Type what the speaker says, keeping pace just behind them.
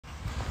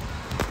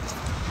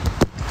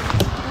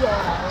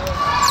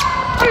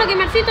Hola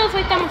gamercitos,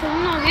 hoy estamos en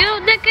un nuevo video.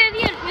 ¿De qué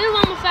día? Hoy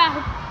vamos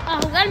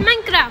a jugar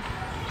Minecraft.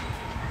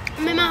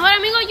 Mi mejor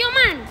amigo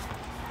Jomar.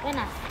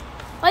 Buenas.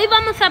 Hoy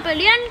vamos a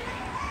pelear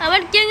a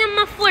ver quién es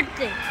más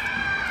fuerte.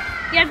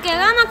 Y el que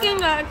gana, ¿quién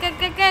gana? ¿Qué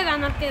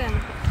gana? ¿Qué gana?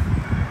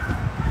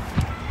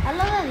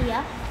 Hazlo de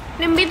día.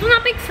 Le invito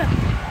una pizza.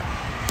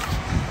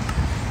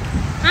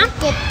 ¿Ah?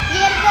 Que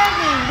pierda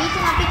le invito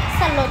una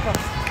pizza al otro.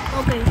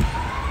 Ok.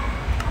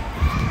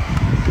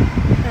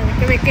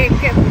 ¿Qué?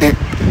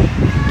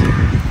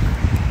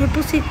 Me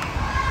puse. Por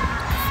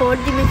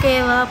favor, dime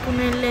que va a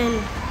ponerle el.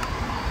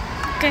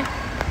 ¿Qué?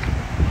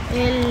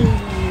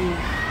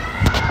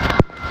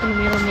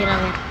 Mira, a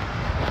ver.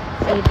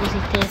 Ahí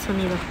pusiste el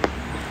sonido.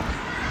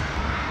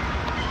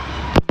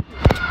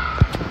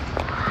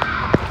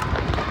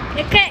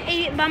 Es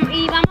que vamos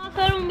a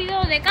hacer un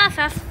video de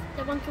casas,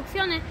 de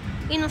construcciones,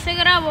 y no se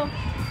grabó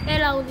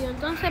el audio.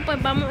 Entonces, pues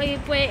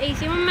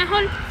hicimos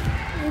mejor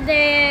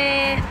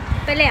de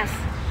peleas.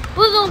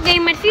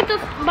 Gamercitos,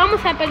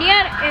 vamos a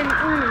pelear en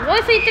 1, 2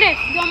 y 3.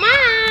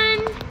 ¡Jomar!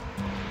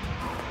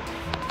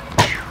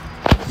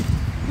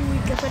 Uy,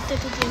 qué fuerte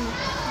tú tienes.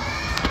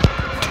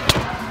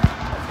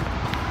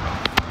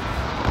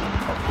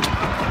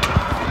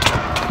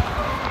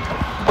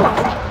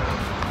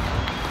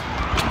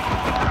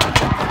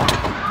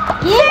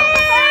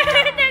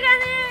 ¡Te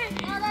gané!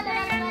 No, dale.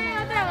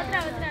 Otra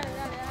vez.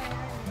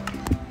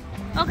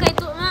 Ok,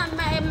 tú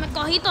me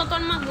cogí todo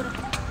el más duro.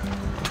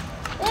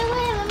 Güey,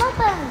 me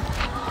matan.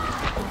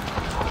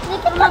 ¿De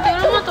qué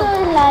Lo mato. el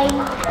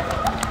slime?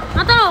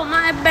 Mátalo,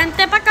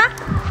 vente para acá.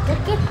 Es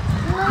que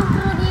no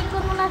incluí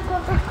con unas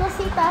cuantas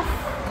cositas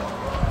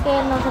que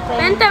no se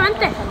pueden. Vente.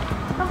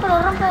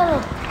 Rómpelo.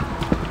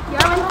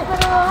 Ya, vente.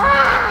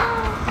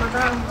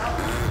 Mátalo.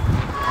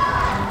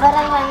 Para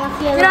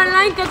demasiado. Mira,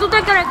 online, ¿qué tú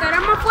te crees? ¿Que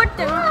eres más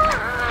fuerte?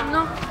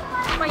 No,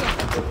 para allá.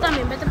 Tú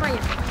también, vete para allá.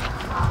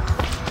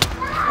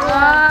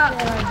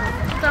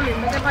 Tú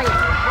también, vete para allá.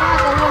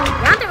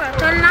 Ya, te vas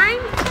a online.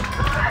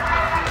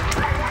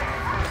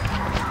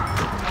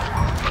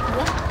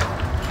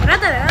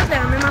 Espérate,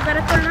 déjame matar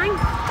esto online.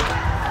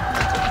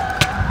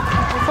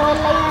 Esos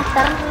slime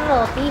están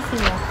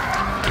rotísimos.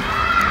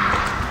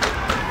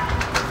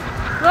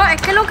 Bro,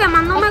 es que lo que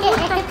más no me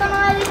gusta. Es que esto no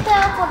me diste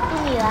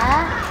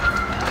oportunidad.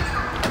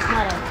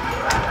 Muere.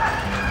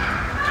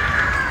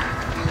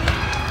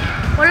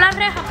 Por la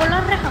reja.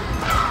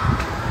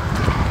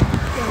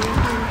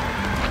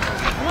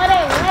 Muere.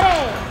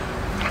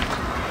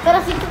 Pero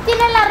si tú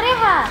tienes la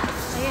reja,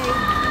 Ahí.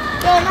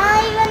 que no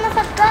iban a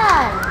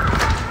sacar.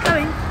 Está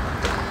bien.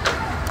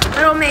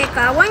 Pero me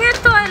cago en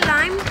esto de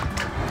slime.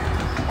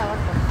 Está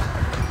bueno.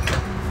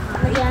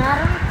 Me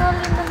llenaron todo el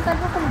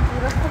inventario con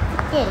puras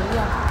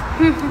porquerías.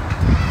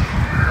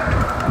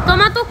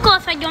 Toma tus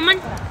cosas, Jomar.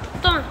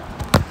 Toma,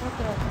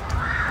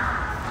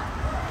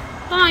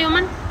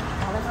 Jomar.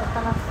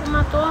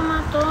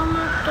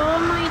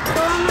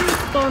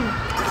 Toma.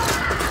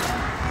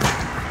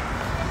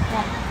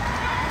 Ya.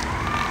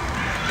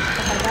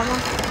 Lo cargamos.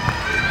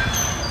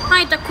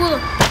 Ahí está escudo.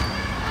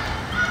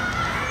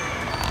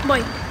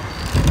 Voy.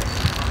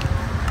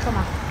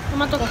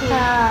 Toma tu escudo.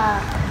 Esta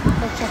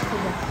flecha es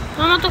tuya.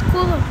 Toma tu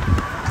escudo.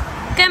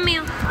 ¿Qué es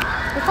mío?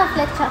 Esta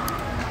flecha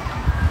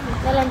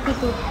de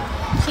lentitud.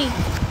 Sí.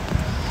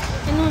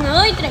 En 1,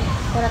 2 y 3.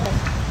 Espérate.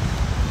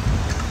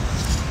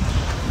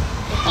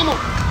 Vamos.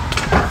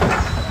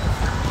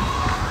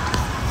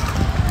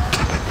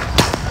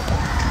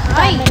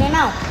 Está Ay.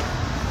 envenenado.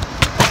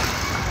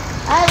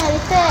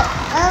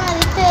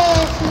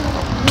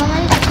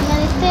 Me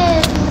diste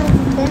sin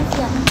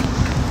resistencia.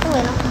 Qué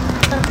bueno.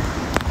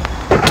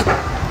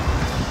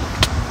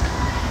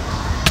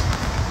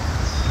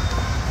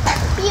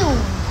 ¡Piu!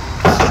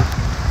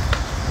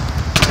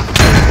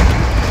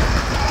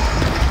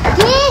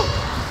 ¿Qué?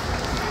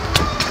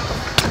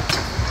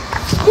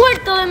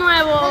 Muerto de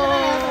nuevo.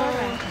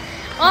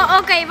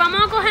 Ok,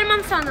 vamos a coger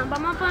manzanas.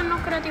 Vamos a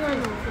ponernos creativos de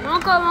nuevo.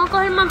 Vamos a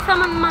coger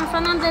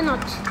manzanas de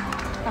noche.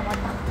 Está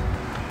muerta.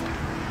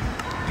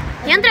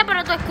 Y entra,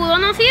 pero tu escudo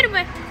no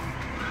sirve. Es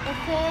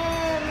que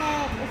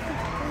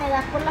me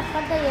das por la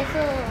espalda y eso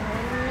es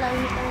la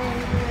única de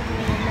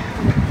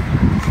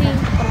Sí.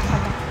 por la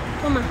espalda.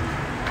 Toma.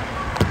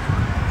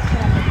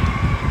 Espérate.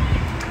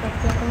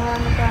 Estoy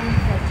acomodando todas mis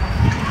flechas.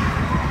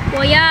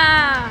 Voy a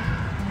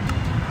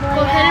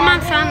coger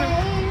manzana.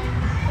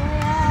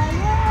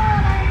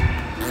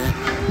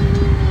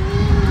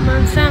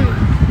 Manzana.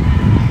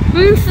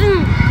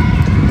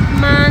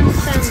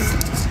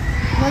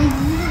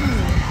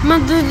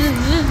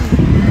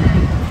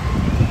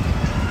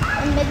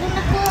 En vez de un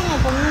escudo me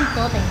pongo un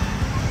tótem.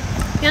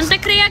 Yo antes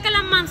creía que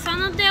las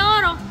manzanas de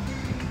oro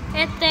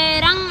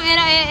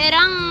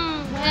eran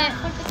Más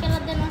fuerte que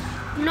las de noche.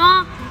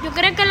 no, yo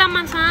creía que las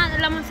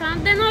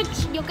manzanas de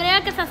noche, yo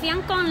creía que se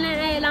hacían con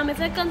la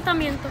mesa de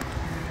encantamiento.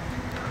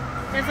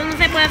 Eso no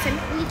se puede hacer.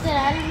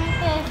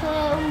 Literalmente eso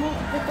es un bug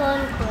de todo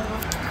el juego.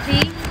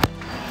 Sí.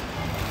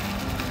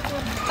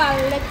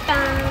 Paleta.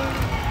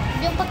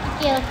 Yo porque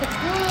quiero que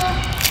escudo,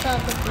 todo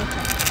tu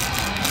flecha.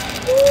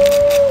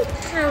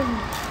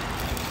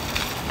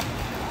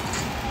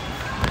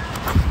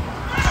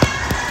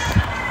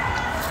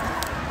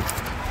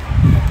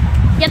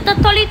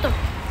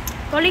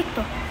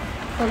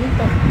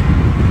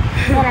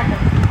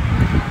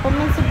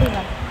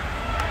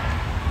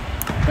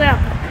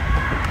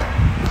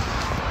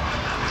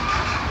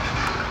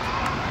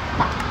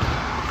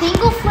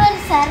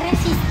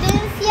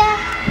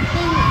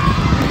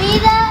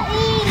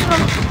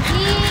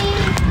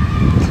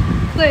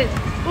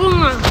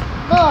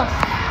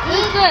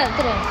 2,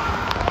 3.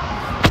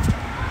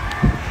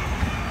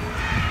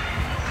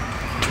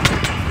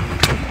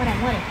 Muere,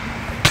 muere.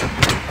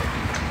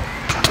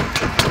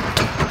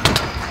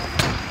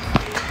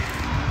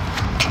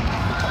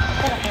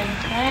 Espérate,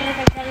 voy a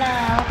recargar la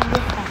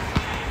ballesta.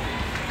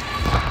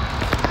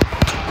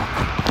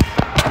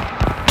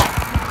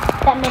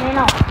 Está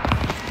envenenado.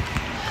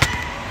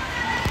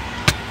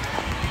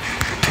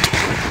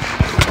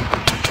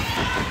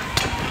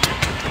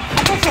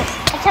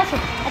 Hachazo,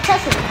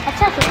 hachazo,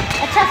 hachazo,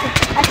 hachazo,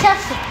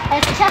 hachazo,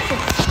 hachazo.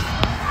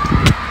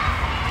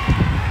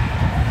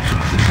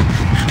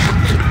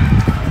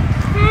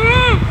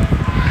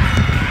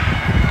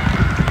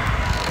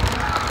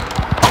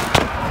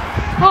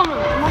 ¿Cómo?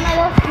 No me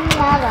da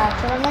nada,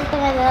 solamente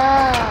me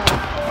da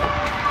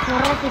una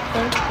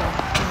resistencia.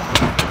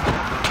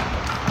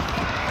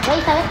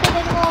 Oye, ¿sabes que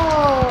tengo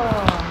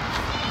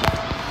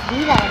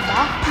vida,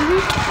 verdad?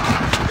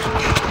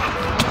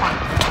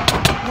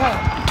 Muere.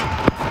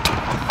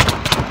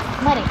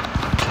 Muere.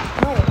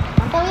 Muere.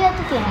 ¿Cuánta vida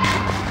tú tienes?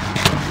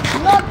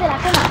 No te la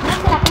comas, no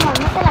te la comas,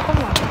 no te la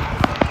comas.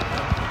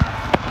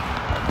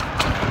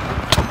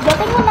 Yo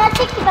tengo una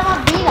chiquita más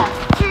vida.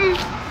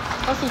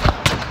 ¿O sí?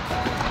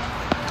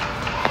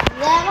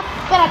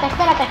 Espérate,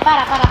 espérate,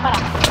 para.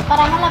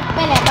 Paramos la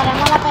pelea,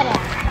 paramos la pelea.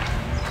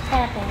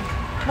 Espérate.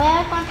 Voy a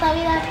ver cuánta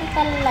vida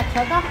quita la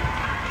choca.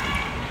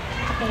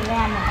 Ok,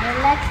 veamos.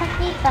 La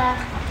choquita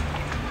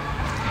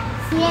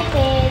 7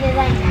 de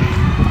daño.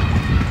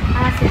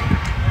 Ah, sí.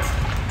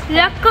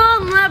 Loco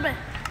 9.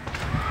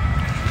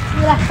 Y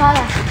la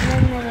espada.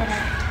 9 de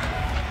daño.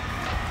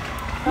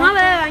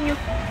 9 de daño.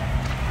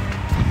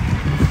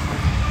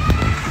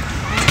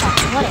 Ahí está,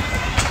 muere.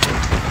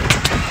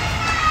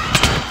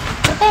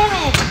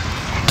 Protégeme,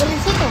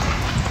 violencito.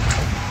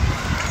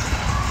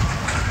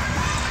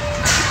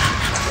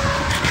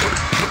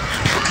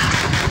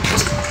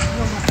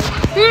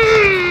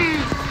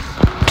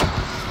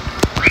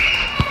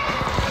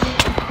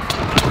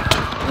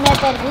 Me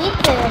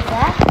perdiste,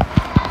 ¿verdad?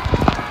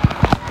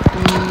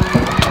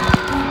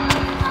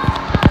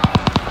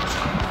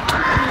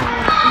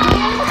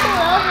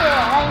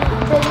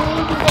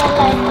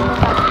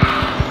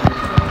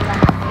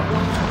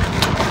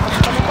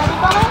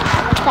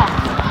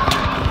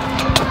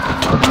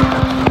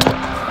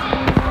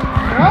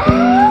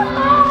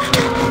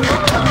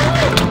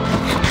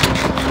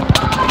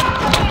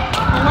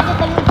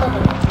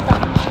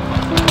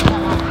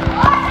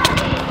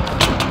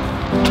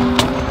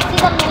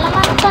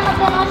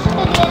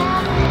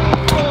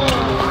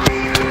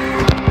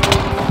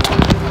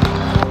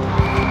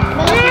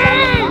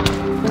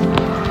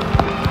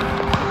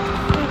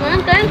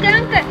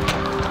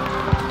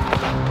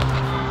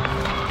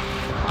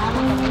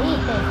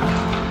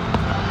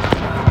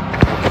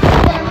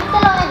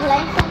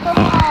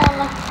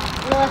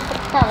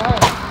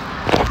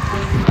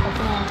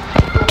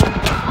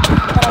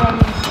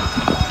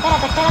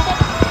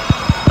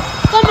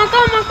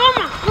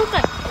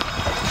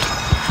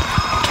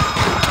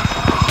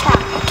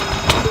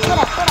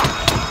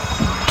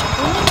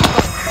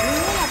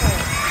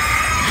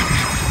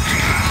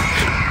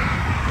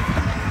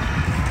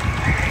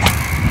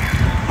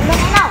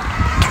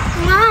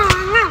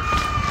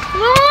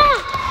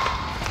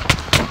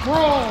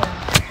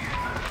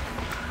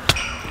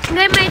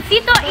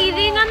 Y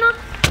díganos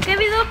qué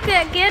videos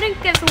que quieren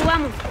que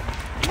subamos.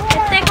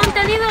 Este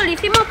contenido lo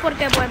hicimos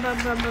porque pues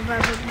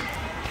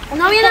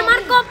no viene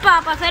Marco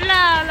para hacer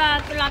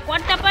la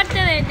cuarta parte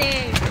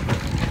de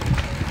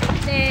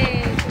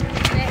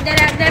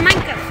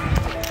Minecraft.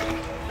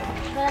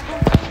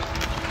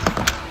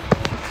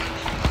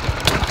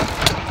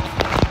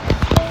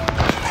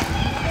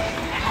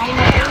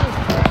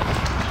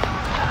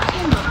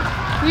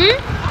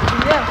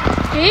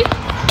 ¿Sí?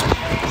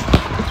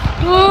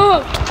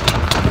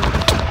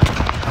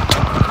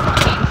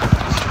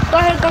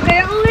 Pues el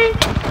toque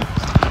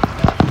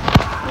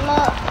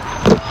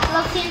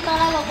lo siento,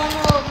 Lalo,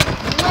 cuando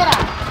muera.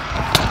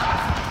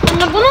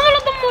 Ninguno de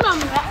los dos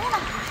muramos.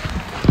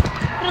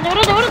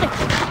 Espérate.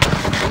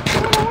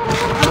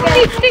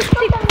 Sí.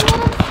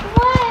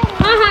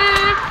 Ajá.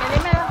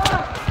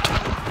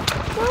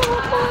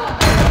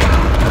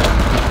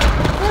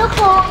 Pero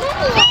come.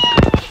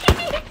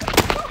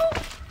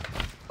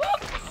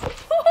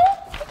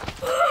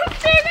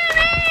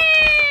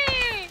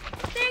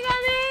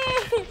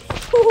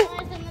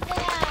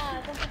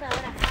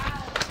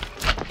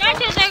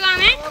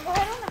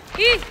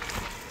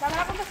 Dame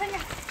la contraseña.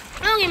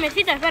 No, y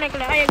mesita, espera que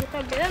le vaya a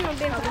gustar el video, no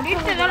olvides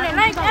suscribirte, darle